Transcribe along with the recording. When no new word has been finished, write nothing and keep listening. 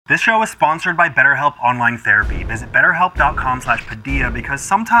This show is sponsored by BetterHelp Online Therapy. Visit betterhelp.com/Padilla because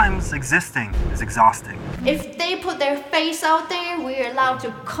sometimes existing is exhausting. If they put their face out there, we're allowed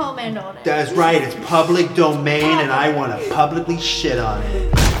to comment on it. That's right, it's public domain and I want to publicly shit on it.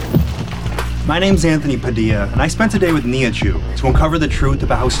 My name's Anthony Padilla, and I spent a day with Nia Chu to uncover the truth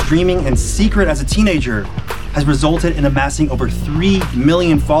about how streaming in secret as a teenager has resulted in amassing over 3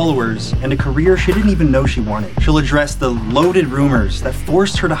 million followers and a career she didn't even know she wanted. She'll address the loaded rumors that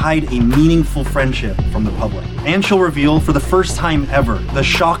forced her to hide a meaningful friendship from the public. And she'll reveal, for the first time ever, the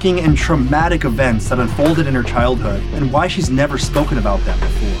shocking and traumatic events that unfolded in her childhood and why she's never spoken about them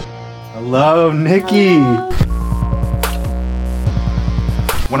before. Hello, Nikki.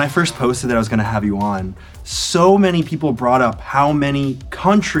 When I first posted that I was gonna have you on, so many people brought up how many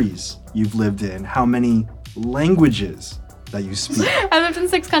countries you've lived in, how many languages that you speak. I lived in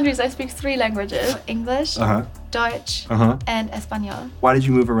 6 countries. I speak 3 languages. English, Deutsch, and Espanol. Why did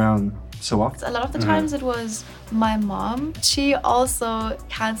you move around so often? A lot of the times it was my mom. She also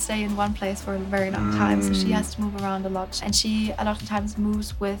can't stay in one place for a very long time, so she has to move around a lot. And she, a lot of times,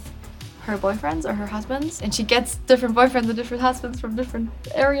 moves with her boyfriends or her husbands, and she gets different boyfriends and different husbands from different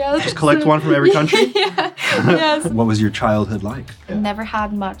areas. Just collect one from every country? Yeah. Yes. What was your childhood like? I never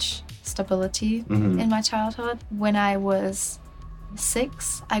had much stability in my childhood. When I was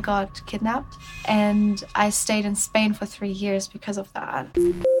 6, I got kidnapped, and I stayed in Spain for 3 years because of that.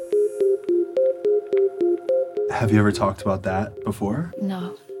 Have you ever talked about that before?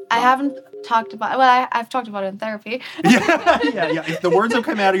 No. I haven't talked about, well, I've talked about it in therapy. Yeah. If the words have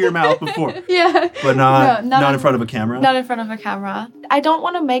come out of your mouth before. Yeah. But not in front of a camera? Not in front of a camera. I don't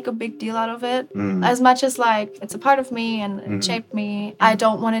want to make a big deal out of it. As much as, like, it's a part of me and it shaped me. I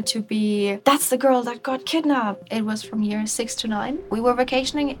don't want it to be, that's the girl that got kidnapped. It was from year 6 to 9. We were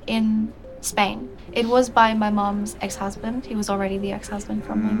vacationing in Spain. It was by my mom's ex-husband. He was already the ex-husband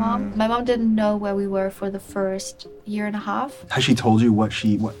from my mom. My mom didn't know where we were for the first year and a half. Has she told you what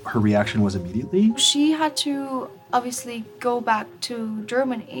her reaction was immediately? She had to obviously go back to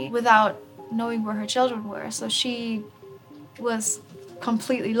Germany without knowing where her children were. So she was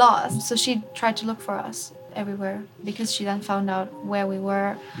completely lost. So she tried to look for us everywhere because she then found out where we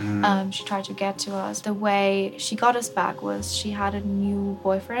were. She tried to get to us. The way she got us back was she had a new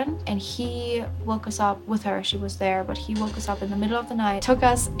boyfriend, and he woke us up with her. She was there, but he woke us up in the middle of the night, took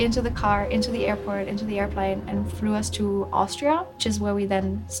us into the car, into the airport, into the airplane, and flew us to Austria, which is where we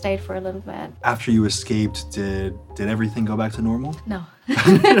then stayed for a little bit. After you escaped, did everything go back to normal? No.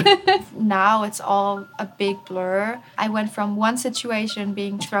 Now it's all a big blur. I went from one situation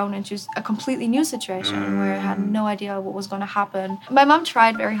being thrown into a completely new situation where I had no idea what was going to happen. My mom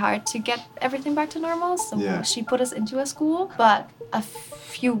tried very hard to get everything back to normal, so she put us into a school, but a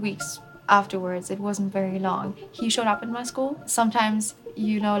few weeks afterwards, it wasn't very long, he showed up in my school. Sometimes,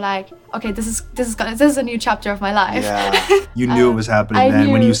 like, okay, this is a new chapter of my life. Yeah. You knew it was happening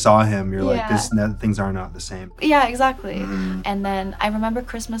then. When you saw him, you're like, things are not the same. Yeah, exactly. And then I remember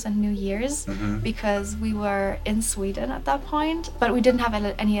Christmas and New Year's because we were in Sweden at that point, but we didn't have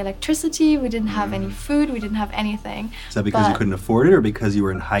any electricity, we didn't have any food, we didn't have anything. Is that because you couldn't afford it, or because you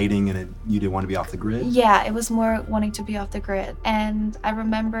were in hiding and you didn't want to be off the grid? Yeah, it was more wanting to be off the grid. And I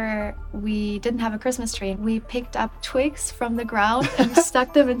remember we didn't have a Christmas tree. We picked up twigs from the ground and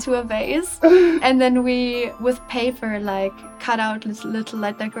stuck them into a vase, and then we, with paper, like, cut out little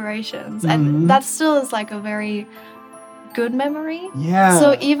like decorations, and that still is like a very good memory. Yeah.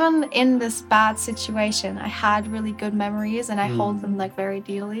 So even in this bad situation, I had really good memories, and I hold them like very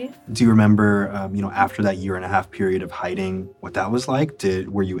dearly. Do you remember, after that year and a half period of hiding, what that was like?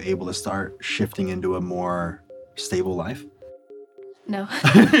 Were you able to start shifting into a more stable life? No.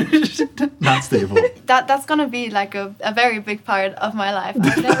 Not stable. That's gonna be like a very big part of my life.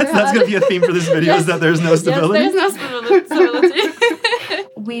 That's gonna be a theme for this video, is that there's no stability? Yes, there's no stability.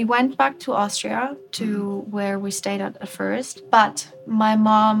 We went back to Austria, to where we stayed at first, but my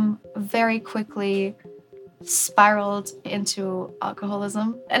mom very quickly spiraled into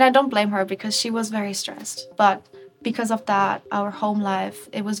alcoholism. And I don't blame her because she was very stressed. But because of that, our home life,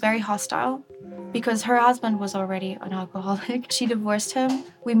 it was very hostile. Because her husband was already an alcoholic. She divorced him.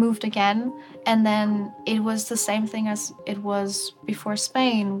 We moved again. And then it was the same thing as it was before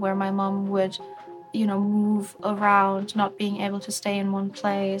Spain, where my mom would, move around, not being able to stay in one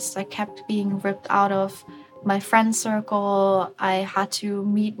place. I kept being ripped out of my friend circle. I had to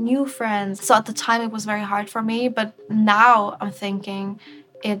meet new friends. So at the time it was very hard for me. But now I'm thinking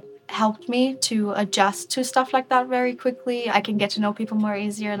it helped me to adjust to stuff like that very quickly. I can get to know people more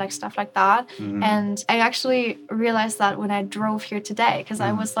easier, like stuff like that. And I actually realized that when I drove here today, because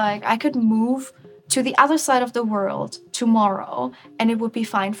I was like, I could move to the other side of the world tomorrow and it would be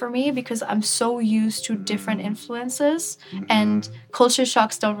fine for me because I'm so used to different influences and culture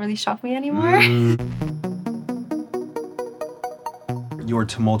shocks don't really shock me anymore. Your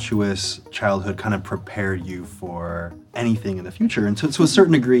tumultuous childhood kind of prepared you for anything in the future. And to a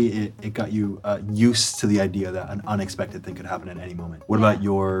certain degree, it got you used to the idea that an unexpected thing could happen at any moment. What about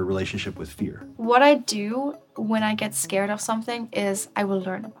your relationship with fear? What I do when I get scared of something is I will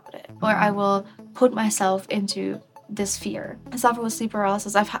learn about it or I will put myself into this fear. I suffer with sleep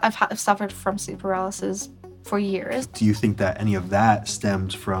paralysis. I've suffered from sleep paralysis for years. Do you think that any of that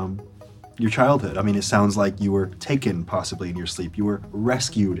stemmed from your childhood? I mean, it sounds like you were taken possibly in your sleep. You were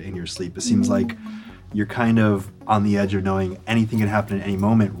rescued in your sleep. It seems like you're kind of on the edge of knowing anything can happen at any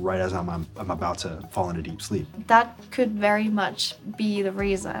moment right as I'm about to fall into deep sleep. That could very much be the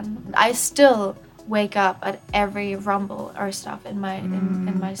reason. I still wake up at every rumble or stuff in my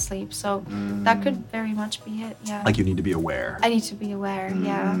in my sleep. So that could very much be it, yeah. Like you need to be aware. I need to be aware,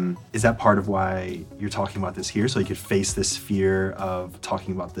 yeah. Is that part of why you're talking about this here? So you could face this fear of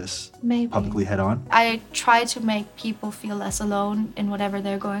talking about this Maybe. publicly head on? I try to make people feel less alone in whatever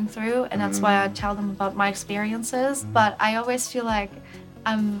they're going through, and that's why I tell them about my experiences. But I always feel like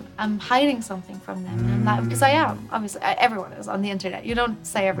I'm hiding something from them, and not, because I am. Obviously, everyone is on the internet. You don't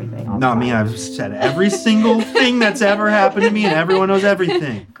say everything. all the Not me. time. I've said every single thing that's ever happened to me, and everyone knows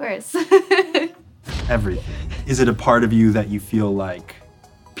everything. Of course. Everything. Is it a part of you that you feel like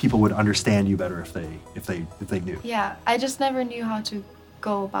people would understand you better if they knew? Yeah, I just never knew how to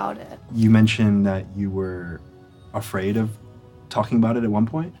go about it. You mentioned that you were afraid of talking about it at one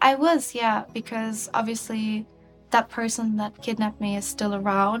point. I was, yeah, because obviously that person that kidnapped me is still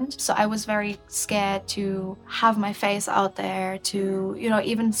around. So I was very scared to have my face out there, to,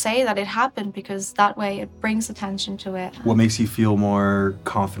 even say that it happened, because that way it brings attention to it. What makes you feel more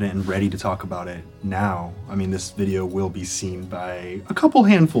confident and ready to talk about it now? I mean, this video will be seen by a couple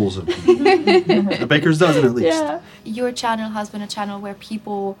handfuls of people. A baker's dozen at least. Yeah. Your channel has been a channel where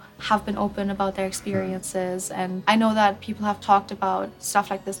people have been open about their experiences, and I know that people have talked about stuff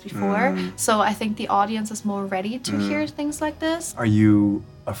like this before, so I think the audience is more ready to hear things like this. Are you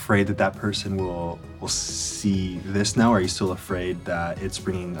afraid that person will see this now? Or are you still afraid that it's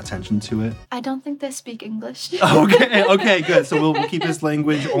bringing attention to it? I don't think they speak English. Okay, good. So we'll keep this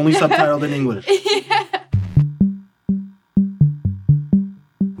language only subtitled in English. Yeah.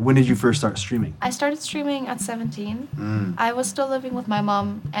 When did you first start streaming? I started streaming at 17. I was still living with my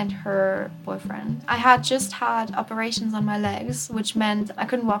mom and her boyfriend. I had just had operations on my legs, which meant I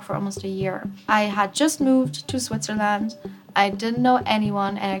couldn't walk for almost a year. I had just moved to Switzerland. I didn't know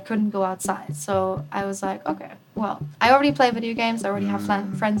anyone and I couldn't go outside. So I was like, okay, well, I already play video games. I already have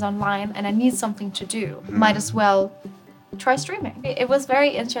friends online and I need something to do. Might as well try streaming. It was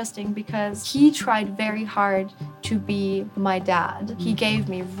very interesting because he tried very hard to be my dad. He gave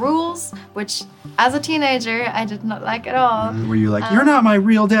me rules, which as a teenager, I did not like at all. Were you like, you're not my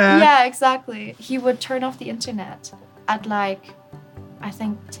real dad? Yeah, exactly. He would turn off the internet at I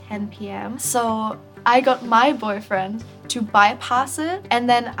think 10 p.m. So I got my boyfriend to bypass it, and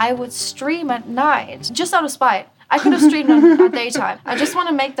then I would stream at night, just out of spite. I could have streamed at daytime. I just want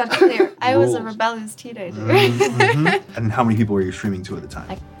to make that clear. I was a rebellious teenager. And how many people were you streaming to at the time?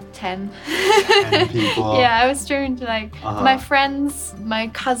 Like 10. 10 people. Yeah, I was streaming to my friends, my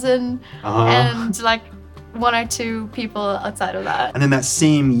cousin, and one or two people outside of that. And in that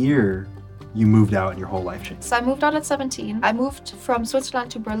same year, you moved out and your whole life changed. So I moved out at 17. I moved from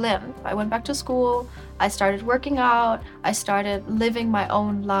Switzerland to Berlin. I went back to school. I started working out. I started living my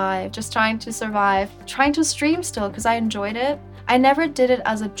own life, just trying to survive, trying to stream still because I enjoyed it. I never did it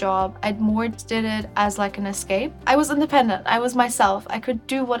as a job. I more did it as an escape. I was independent. I was myself. I could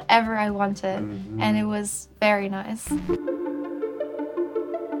do whatever I wanted, and it was very nice.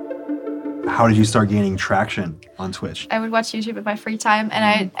 How did you start gaining traction on Twitch? I would watch YouTube in my free time,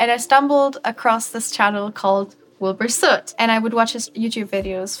 and I stumbled across this channel called Wilbur Soot, and I would watch his YouTube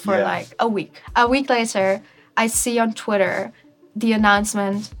videos for a week. A week later, I see on Twitter the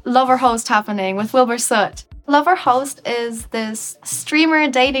announcement, Lover Host happening with Wilbur Soot. Lover Host is this streamer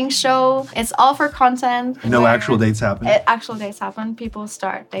dating show. It's all for content. No actual dates happen? Actual dates happen. People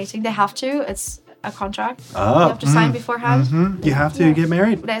start dating. They have to. It's a contract you Oh, have to sign beforehand. You have to get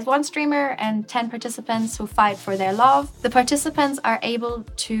married. There's one streamer and 10 participants who fight for their love. The participants are able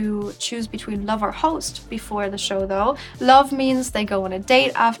to choose between love or host before the show, though. Love means they go on a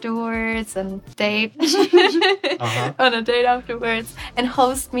date afterwards and date on a date afterwards. And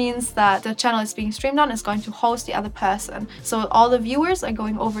host means that the channel is being streamed on is going to host the other person. So all the viewers are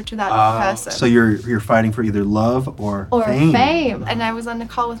going over to that person. So you're fighting for either love or fame. And I was on the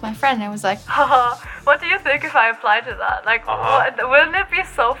call with my friend and I was like, haha, wow. What do you think if I apply to that? Like, wouldn't it be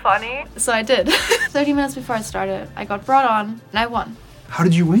so funny? So I did. 30 minutes before I started, I got brought on and I won. How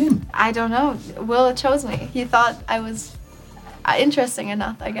did you win? I don't know. Will chose me. He thought I was interesting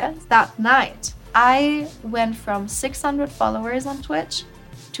enough, I guess. That night, I went from 600 followers on Twitch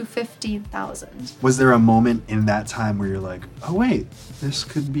to 15,000. Was there a moment in that time where you're like, oh wait, this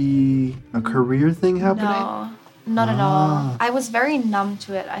could be a career thing happening? No, not at all. I was very numb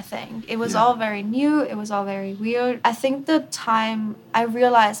to it, I think. It was all very new. It was all very weird. I think the time I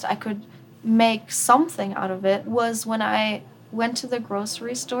realized I could make something out of it was when I went to the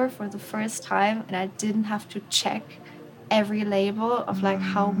grocery store for the first time and I didn't have to check every label of like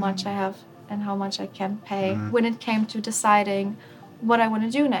how much I have and how much I can pay. When it came to deciding what I want to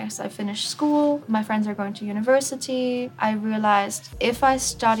do next, I finished school, my friends are going to university. I realized if I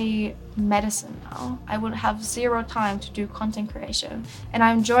study medicine now, I will have zero time to do content creation. And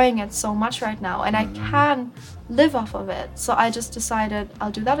I'm enjoying it so much right now and I can live off of it. So I just decided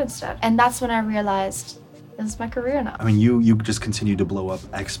I'll do that instead. And that's when I realized this is my career now. I mean, you just continue to blow up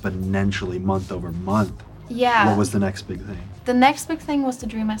exponentially month over month. Yeah. What was the next big thing? The next big thing was the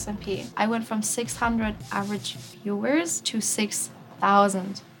Dream SMP. I went from 600 average viewers to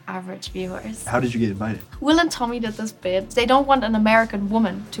 6,000 average viewers. How did you get invited? Will and Tommy did this bit. They don't want an American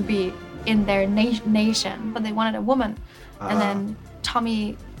woman to be in their nation, but they wanted a woman. And then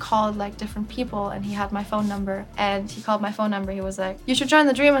Tommy called like different people and he had my phone number and he called my phone number. He was like, you should join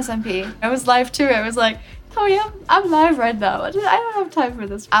the Dream SMP. I was live too. I was like, Tommy, I'm live right now. I don't have time for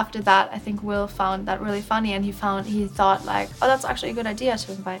this. After that, I think Will found that really funny and he thought like, oh, that's actually a good idea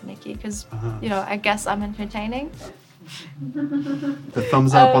to invite Nikki because, you know, I guess I'm entertaining. The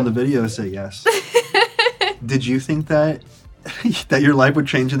thumbs up on the video say yes. Did you think that your life would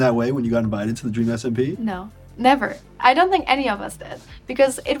change in that way when you got invited to the Dream SMP? No, never. I don't think any of us did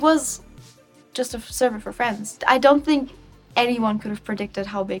because it was just a server for friends. I don't think anyone could have predicted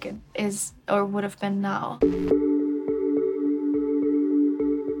how big it is or would have been now.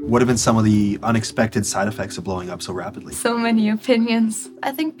 What have been some of the unexpected side effects of blowing up so rapidly? So many opinions.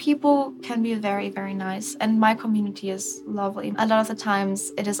 I think people can be very, very nice and my community is lovely. A lot of the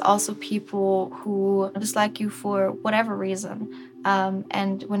times it is also people who dislike you for whatever reason.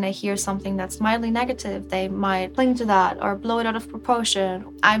 And when they hear something that's mildly negative, they might cling to that or blow it out of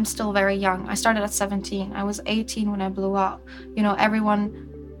proportion. I'm still very young. I started at 17. I was 18 when I blew up. You know, everyone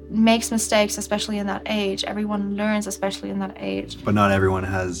makes mistakes, especially in that age. Everyone learns, especially in that age. But not everyone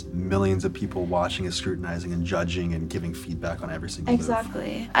has millions of people watching and scrutinizing and judging and giving feedback on every single move.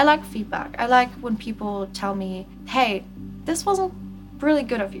 Exactly. I like feedback. I like when people tell me, hey, this wasn't really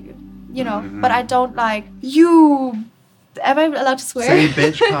good of you, you know, but I don't like, you, am I allowed to swear? Say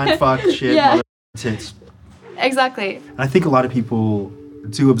bitch, cunt, fuck, shit, mother, tits. Exactly. And I think a lot of people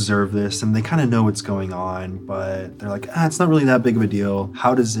do observe this and they kind of know what's going on, but they're like, it's not really that big of a deal.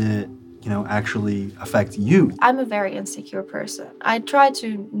 How does it, you know, actually affect you? I'm a very insecure person. I try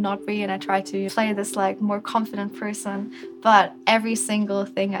to not be and I try to play this like more confident person, but every single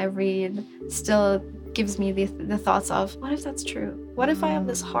thing I read still gives me the thoughts of, what if that's true? What if I am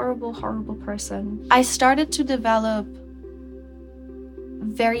this horrible, horrible person? I started to develop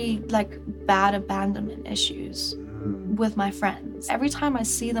very like bad abandonment issues with my friends. Every time I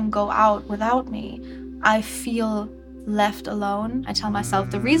see them go out without me, I feel left alone. I tell myself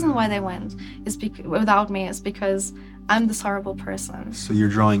the reason why they went is without me is because I'm this horrible person. So you're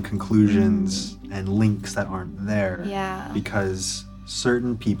drawing conclusions and links that aren't there. Yeah. Because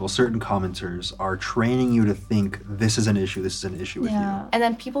certain people, certain commenters are training you to think this is an issue with you. And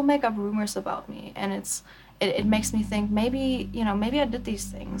then people make up rumors about me and it makes me think maybe I did these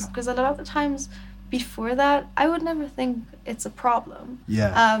things. Because a lot of the times before that, I would never think it's a problem.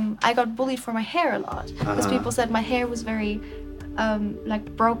 Yeah. I got bullied for my hair a lot because people said my hair was very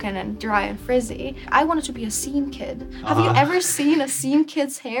like broken and dry and frizzy. I wanted to be a scene kid. Have you ever seen a scene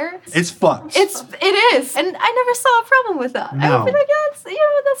kid's hair? It's fucked. It is. And I never saw a problem with that. No. I would be like, yeah,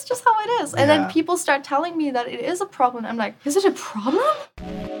 that's just how it is. And then people start telling me that it is a problem. I'm like, is it a problem?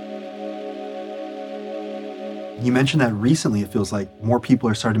 You mentioned that recently it feels like more people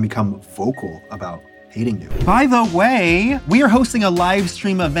are starting to become vocal about hating you. By the way, we are hosting a live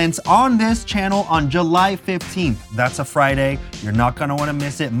stream event on this channel on July 15th. That's a Friday. You're not gonna wanna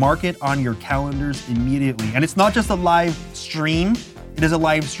miss it. Mark it on your calendars immediately. And it's not just a live stream, it is a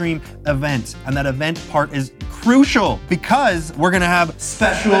live stream event. And that event part is crucial because we're gonna have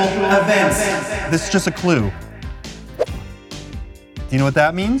special events. This is just a clue. Do you know what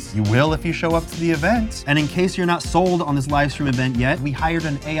that means? You will if you show up to the event. And in case you're not sold on this live stream event yet, we hired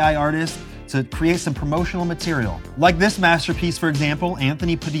an AI artist to create some promotional material. Like this masterpiece, for example,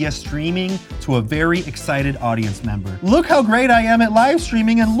 Anthony Padilla streaming to a very excited audience member. Look how great I am at live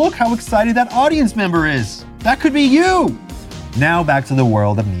streaming, and look how excited that audience member is. That could be you. Now back to the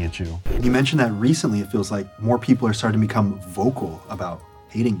world of Nihachu. You mentioned that recently it feels like more people are starting to become vocal about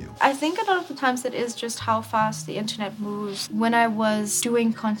hating you. I think a lot of the times it is just how fast the internet moves. When I was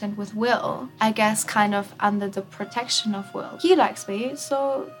doing content with Will, I guess kind of under the protection of Will. He likes me,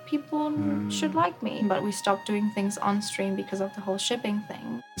 so people should like me. But we stopped doing things on stream because of the whole shipping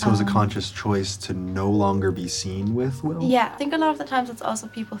thing. So it was a conscious choice to no longer be seen with Will? Yeah, I think a lot of the times it's also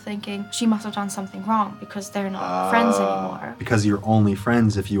people thinking she must have done something wrong because they're not friends anymore. Because you're only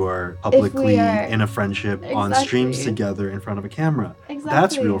friends if you are publicly are- in a friendship on streams together in front of a camera. Exactly.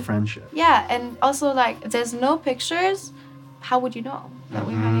 That's real friendship. Yeah, and also like if there's no pictures, how would you know that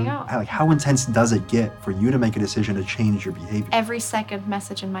we're hanging out? Like, how intense does it get for you to make a decision to change your behavior? Every second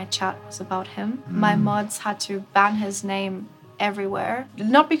message in my chat was about him. My mods had to ban his name everywhere.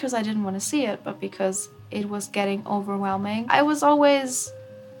 Not because I didn't want to see it, but because it was getting overwhelming. I was always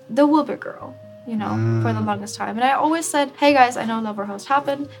the Wilbur girl, you know, for the longest time. And I always said, hey guys, I know Lover Host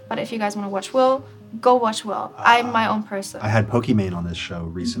happened, but if you guys want to watch Will, go watch Will. I'm my own person. I had Pokimane on this show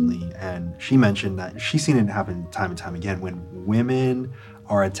recently, and she mentioned that she's seen it happen time and time again. When women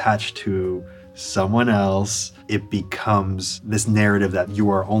are attached to someone else, it becomes this narrative that you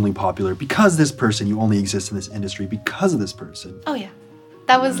are only popular because this person, you only exist in this industry because of this person. Oh yeah.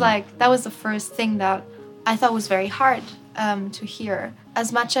 That was the first thing that I thought was very hard to hear.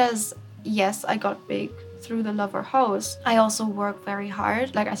 As much as, yes, I got big through the Lover Host, I also worked very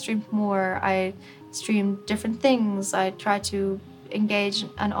hard. Like I streamed more, I streamed different things, I tried to engage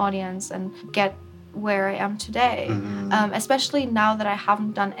an audience and get where I am today. Especially now that I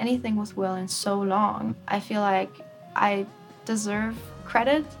haven't done anything with Will in so long, I feel like I deserve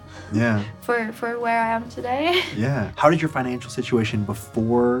credit for where I am today. Yeah. How did your financial situation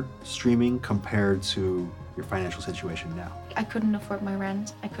before streaming compare to your financial situation now? I couldn't afford my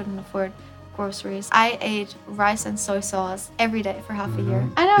rent. I couldn't afford groceries. I ate rice and soy sauce every day for half a year.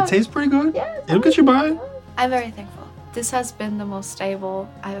 I know. It tastes pretty good. Yeah, It'll get you by. I'm very thankful. This has been the most stable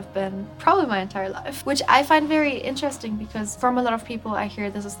I have been probably my entire life, which I find very interesting because from a lot of people I hear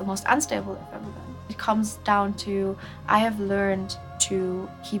this is the most unstable I've ever been. It comes down to I have learned to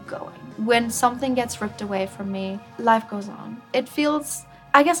keep going. When something gets ripped away from me, life goes on. It feels,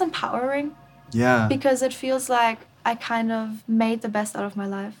 I guess, empowering. Yeah. Because it feels like I kind of made the best out of my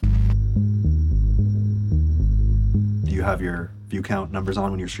life. Do you have your view count numbers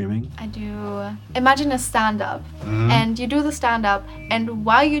on when you're streaming? I do. Imagine a stand-up, and you do the stand-up, and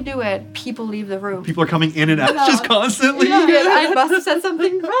while you do it, people leave the room. People are coming in and out just constantly. Yeah, I must have said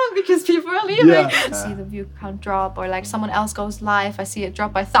something wrong because people are leaving. Yeah. I see the view count drop, or like someone else goes live, I see it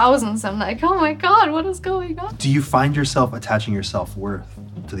drop by thousands. I'm like, oh my god, what is going on? Do you find yourself attaching your self-worth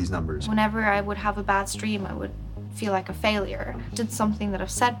to these numbers? Whenever I would have a bad stream, I would feel like a failure. Did something that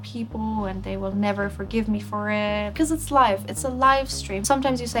upset people and they will never forgive me for it. Because it's live. It's a live stream.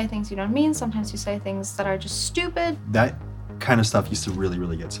 Sometimes you say things you don't mean. Sometimes you say things that are just stupid. That kind of stuff used to really,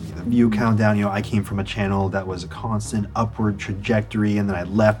 really get to me. The view count down, you know, I came from a channel that was a constant upward trajectory, and then I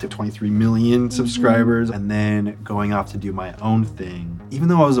left at 23 million subscribers, and then going off to do my own thing. Even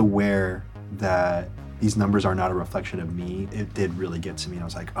though I was aware that these numbers are not a reflection of me, it did really get to me. And I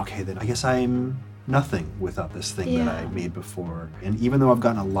was like, okay, then I guess I'm nothing without this thing that I made before. And even though I've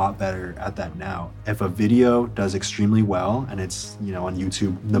gotten a lot better at that now, if a video does extremely well and it's, you know, on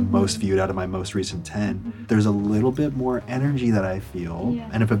YouTube, the most viewed out of my most recent 10, there's a little bit more energy that I feel.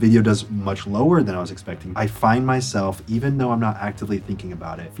 And if a video does much lower than I was expecting, I find myself, even though I'm not actively thinking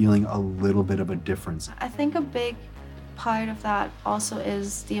about it, feeling a little bit of a difference. I think a big part of that also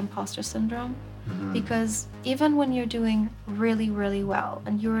is the imposter syndrome. Because even when you're doing really, really well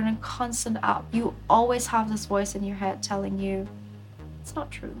and you're in a constant up, you always have this voice in your head telling you it's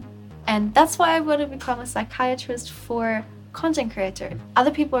not true. And that's why I want to become a psychiatrist for content creators.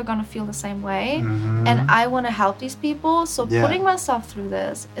 Other people are going to feel the same way, and I want to help these people. So putting myself through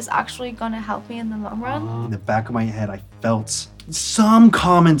this is actually going to help me in the long run. In the back of my head, I felt some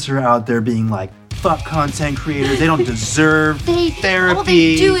commenter out there being like, fuck content creators, they don't deserve therapy. All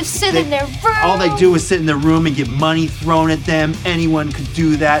they do is sit in their room. All they do is sit in their room and get money thrown at them. Anyone could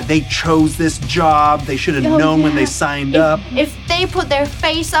do that. They chose this job. They should have known when they signed up. If they put their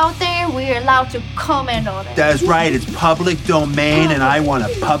face out there, we're allowed to comment on it. That's right, it's public domain and I want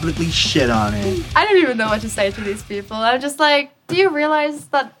to publicly shit on it. I don't even know what to say to these people. I'm just like, do you realize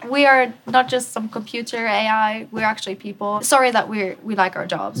that we are not just some computer AI, we're actually people? Sorry that we like our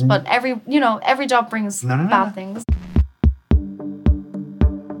jobs, but every job brings bad things.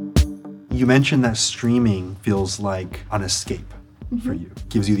 You mentioned that streaming feels like an escape for you,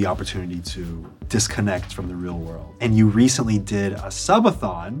 gives you the opportunity to disconnect from the real world. And you recently did a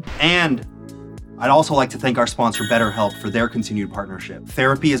subathon, and I'd also like to thank our sponsor, BetterHelp, for their continued partnership.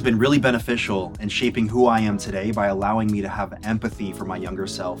 Therapy has been really beneficial in shaping who I am today by allowing me to have empathy for my younger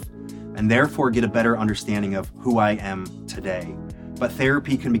self and therefore get a better understanding of who I am today. But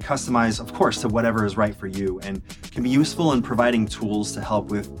therapy can be customized, of course, to whatever is right for you and can be useful in providing tools to help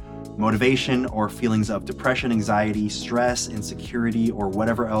with motivation or feelings of depression, anxiety, stress, insecurity, or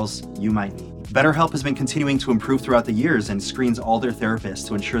whatever else you might need. BetterHelp has been continuing to improve throughout the years and screens all their therapists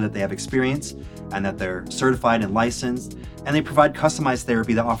to ensure that they have experience and that they're certified and licensed. And they provide customized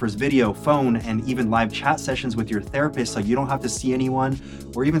therapy that offers video, phone, and even live chat sessions with your therapist so you don't have to see anyone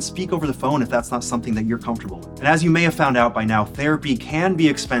or even speak over the phone if that's not something that you're comfortable with. And as you may have found out by now, therapy can be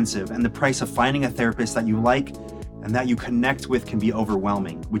expensive, and the price of finding a therapist that you like and that you connect with can be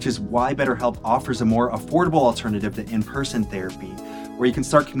overwhelming, which is why BetterHelp offers a more affordable alternative to in-person therapy, where you can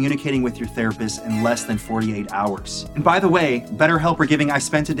start communicating with your therapist in less than 48 hours. And by the way, BetterHelp are giving I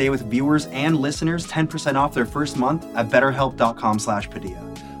Spent a Day with viewers and listeners 10% off their first month at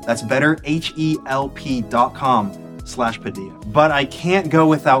betterhelp.com/Padilla. That's betterhelp.com/Padilla. But I can't go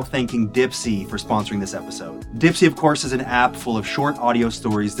without thanking Dipsea for sponsoring this episode. Dipsea, of course, is an app full of short audio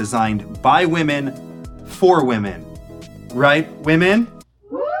stories designed by women for women. Right, women?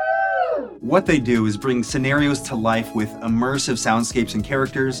 What they do is bring scenarios to life with immersive soundscapes and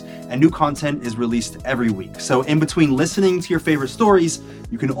characters, and new content is released every week. So in between listening to your favorite stories,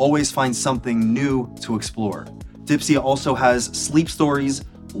 you can always find something new to explore. Dipsea also has sleep stories,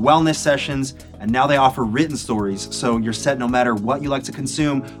 wellness sessions, and now they offer written stories, so you're set no matter what you like to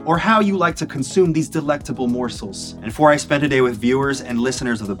consume or how you like to consume these delectable morsels. And for I Spent a Day with viewers and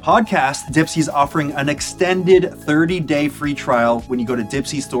listeners of the podcast, Dipsea is offering an extended 30-day free trial when you go to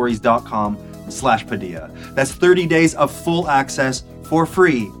dipseastories.com/Padilla. That's 30 days of full access for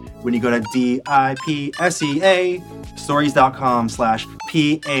free when you go to DIPSEA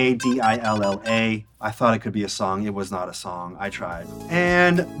stories.com/PADILLA. I thought it could be a song. It was not a song. I tried.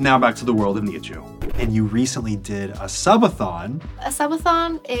 And now back to the world of Niachu. And you recently did a subathon. A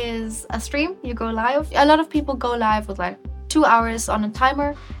subathon is a stream. You go live. A lot of people go live with like 2 hours on a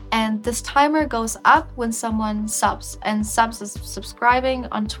timer, and this timer goes up when someone subs. And subs is subscribing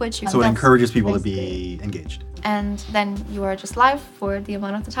on Twitch. So it encourages people to be engaged. And then you are just live for the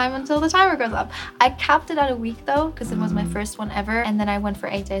amount of the time until the timer goes up. I capped it at a week though, because it was my first one ever. And then I went for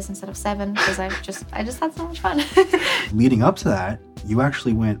 8 days instead of 7 because I just had so much fun. Leading up to that, you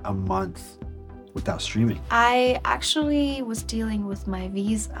actually went a month without streaming. I actually was dealing with my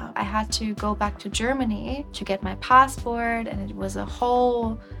visa. I had to go back to Germany to get my passport, and it was a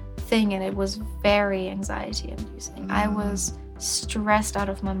whole thing, and it was very anxiety inducing. I was stressed out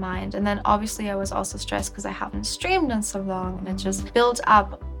of my mind, and then obviously I was also stressed because I haven't streamed in so long, and it just built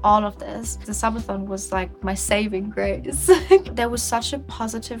up all of this. The subathon was like my saving grace. There was such a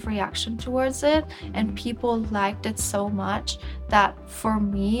positive reaction towards it, and people liked it so much that for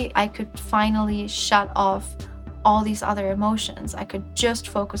me, I could finally shut off all these other emotions. I could just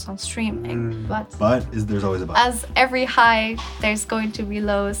focus on streaming. But there's always a but. As every high, there's going to be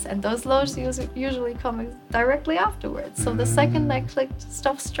lows, and those lows usually come directly afterwards. So the second I clicked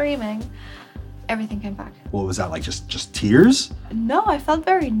stop streaming, everything came back. What was that like? Just tears? No, I felt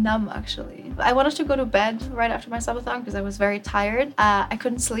very numb actually. I wanted to go to bed right after my subathon because I was very tired. I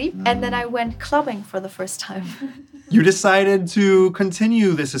couldn't sleep, and then I went clubbing for the first time. You decided to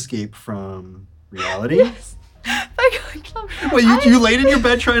continue this escape from reality? Yes. By going clubbing. Well, you laid in your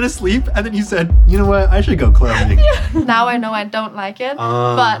bed trying to sleep, and then you said, you know what, I should go clubbing. Yeah. Now I know I don't like it,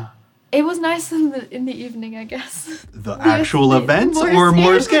 but it was nice in the evening, I guess. The actual event or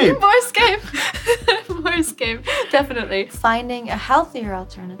more escape? More escape. More escape, definitely. Finding a healthier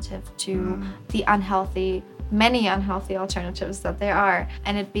alternative to the many unhealthy alternatives that there are,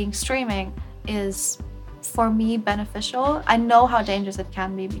 and it being streaming is, for me, beneficial. I know how dangerous it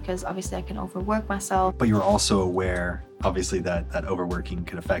can be because obviously I can overwork myself. But you're also aware, obviously, that overworking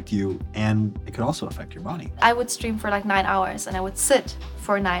could affect you, and it could also affect your body. I would stream for like 9 hours, and I would sit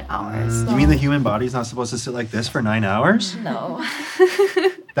for 9 hours. You mean the human body's not supposed to sit like this for 9 hours? No.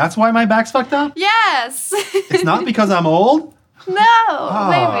 That's why my back's fucked up? Yes. It's not because I'm old? No,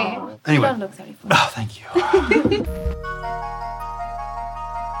 maybe. Anyway. You don't look 34. Oh, thank you.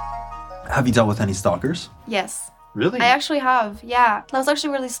 Have you dealt with any stalkers? Yes. Really? I actually have, yeah. That was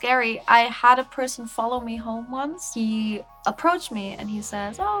actually really scary. I had a person follow me home once. He approached me and he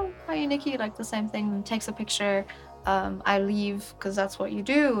says, "Oh, are you Nikki?" Like the same thing, and takes a picture I leave because that's what you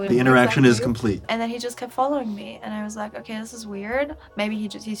do. The interaction is complete. And then he just kept following me, and I was like, okay, this is weird. Maybe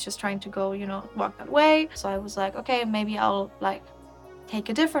he's just trying to go, walk that way. So I was like, okay, maybe I'll like take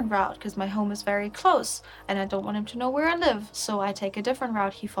a different route because my home is very close and I don't want him to know where I live. So I take a different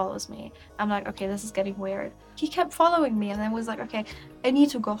route. He follows me. I'm like, okay, this is getting weird. He kept following me, and I was like, okay, I need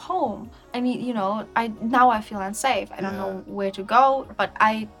to go home. I need, now I feel unsafe. I don't know where to go, but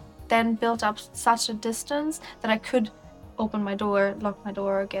I then built up such a distance that I could open my door, lock my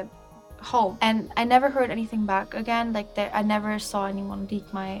door, get home. And I never heard anything back again. Like I never saw anyone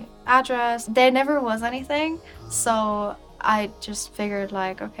leak my address. There never was anything. So I just figured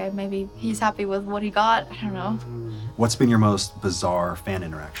like, okay, maybe he's happy with what he got. I don't know. What's been your most bizarre fan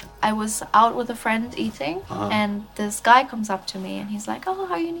interaction? I was out with a friend eating, and this guy comes up to me and he's like, oh,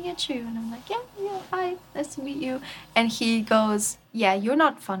 how are you, Nihachu? And I'm like, yeah, hi, nice to meet you. And he goes, yeah, you're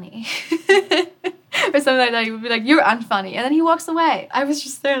not funny. Or something like that. He would be like, you're unfunny. And then he walks away. I was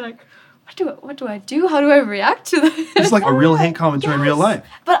just there like, what do I do? How do I react to this? It's like a real hate commentary in real life.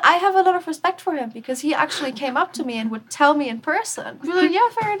 But I have a lot of respect for him because he actually came up to me and would tell me in person. Be like, yeah,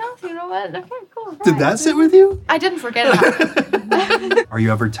 fair enough. You know what? Okay, cool. Did that sit with you? I didn't forget it. Are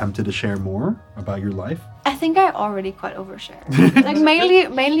you ever tempted to share more about your life? I think I already quite overshare. Like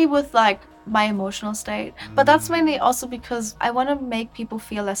mainly with like my emotional state. But that's mainly also because I want to make people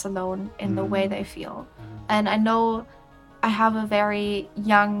feel less alone in the way they feel. And I know I have a very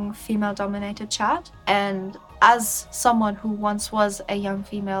young female-dominated chat, and as someone who once was a young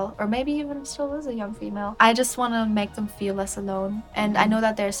female, or maybe even still is a young female, I just want to make them feel less alone. And I know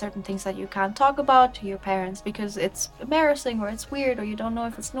that there are certain things that you can't talk about to your parents because it's embarrassing or it's weird or you don't know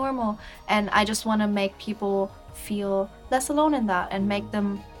if it's normal. And I just want to make people feel less alone in that and make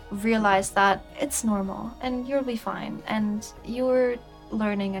them realize that it's normal and you'll be fine and you're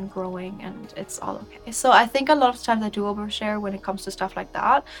learning and growing and it's all okay. So I think a lot of times I do overshare when it comes to stuff like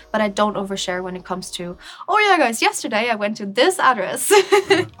that, but I don't overshare when it comes to, oh yeah guys, yesterday I went to this address.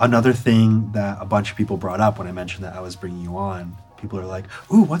 Another thing that a bunch of people brought up when I mentioned that I was bringing you on, people are like,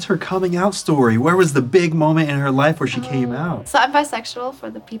 ooh, what's her coming out story? Where was the big moment in her life where she came out? So I'm bisexual, for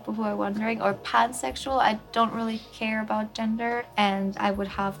the people who are wondering, or pansexual. I don't really care about gender, and I would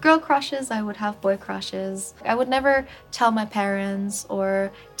have girl crushes, I would have boy crushes. I would never tell my parents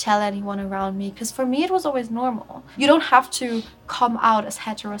or tell anyone around me, because for me it was always normal. You don't have to come out as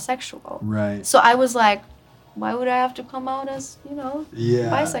heterosexual. Right. So I was like, why would I have to come out as,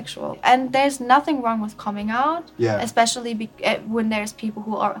 bisexual? And there's nothing wrong with coming out, especially when there's people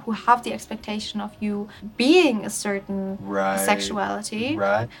who have the expectation of you being a certain sexuality.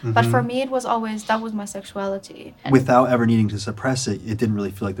 Right. Mm-hmm. But for me, it was always, that was my sexuality. And without ever needing to suppress it, it didn't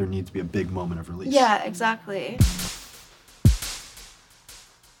really feel like there needed to be a big moment of release. Yeah, exactly.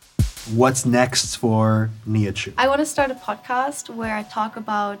 What's next for Nihachu? I want to start a podcast where I talk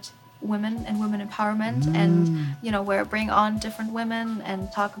about women and women empowerment and where I bring on different women and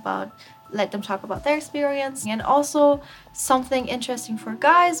let them talk about their experience, and also something interesting for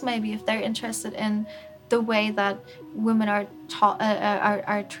guys, maybe if they're interested in the way that women are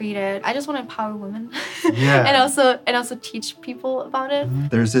treated. I just want to empower women and also teach people about it.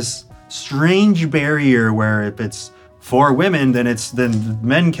 There's this strange barrier where if it's for women, then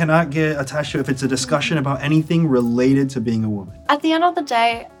men cannot get attached to it if it's a discussion about anything related to being a woman. At the end of the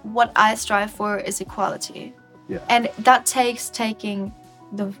day, what I strive for is equality. Yeah. And that takes taking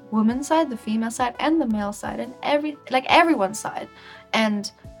the woman's side, the female side, and the male side, and everyone's side,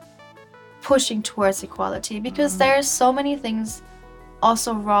 and pushing towards equality, because there's so many things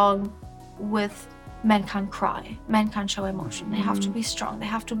also wrong with men can't cry, men can't show emotion, they have to be strong, they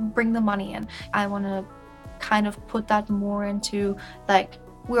have to bring the money in. I want to kind of put that more into like,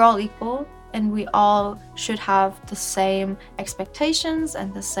 we're all equal and we all should have the same expectations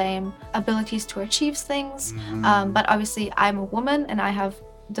and the same abilities to achieve things. But obviously I'm a woman and I have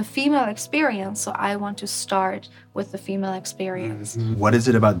the female experience, so I want to start with the female experience. What is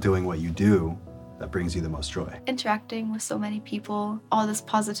it about doing what you do that brings you the most joy? Interacting with so many people, all this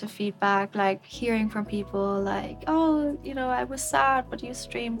positive feedback, like hearing from people like, oh, I was sad, but you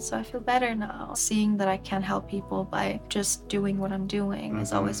streamed, so I feel better now. Seeing that I can help people by just doing what I'm doing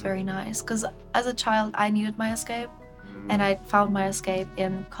is always very nice, because as a child, I needed my escape. And I found my escape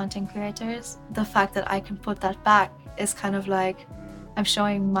in content creators. The fact that I can put that back is kind of like, I'm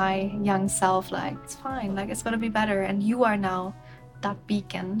showing my young self, like, it's fine, like, it's gonna be better, and you are now that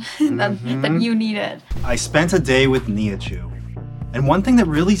beacon that you needed. I spent a day with Nihachu, and one thing that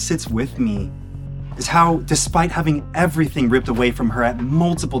really sits with me is how, despite having everything ripped away from her at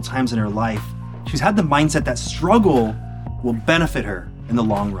multiple times in her life, she's had the mindset that struggle will benefit her in the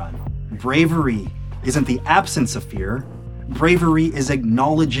long run. Bravery isn't the absence of fear. Bravery is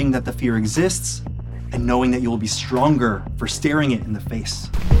acknowledging that the fear exists and knowing that you will be stronger for staring it in the face.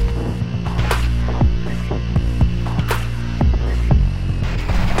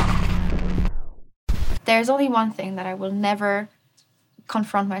 There's only one thing that I will never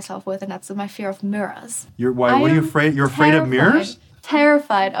confront myself with, and that's my fear of mirrors. What are you afraid? You're afraid of mirrors?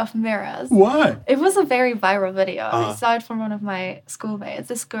 Terrified of mirrors. Why? It was a very viral video. I saw it from one of my schoolmates.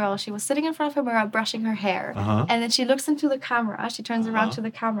 This girl, she was sitting in front of her mirror brushing her hair. And then she looks into the camera. She turns around to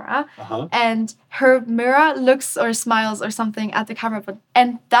the camera. And her mirror looks or smiles or something at the camera.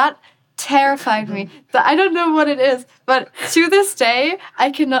 And that terrified me. But I don't know what it is. But to this day, I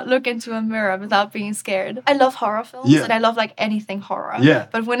cannot look into a mirror without being scared. I love horror films and I love like anything horror. Yeah.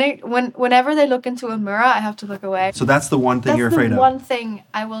 But whenever they look into a mirror, I have to look away. So that's the one thing you're afraid of? That's the one thing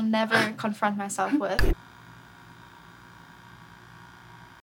I will never confront myself with.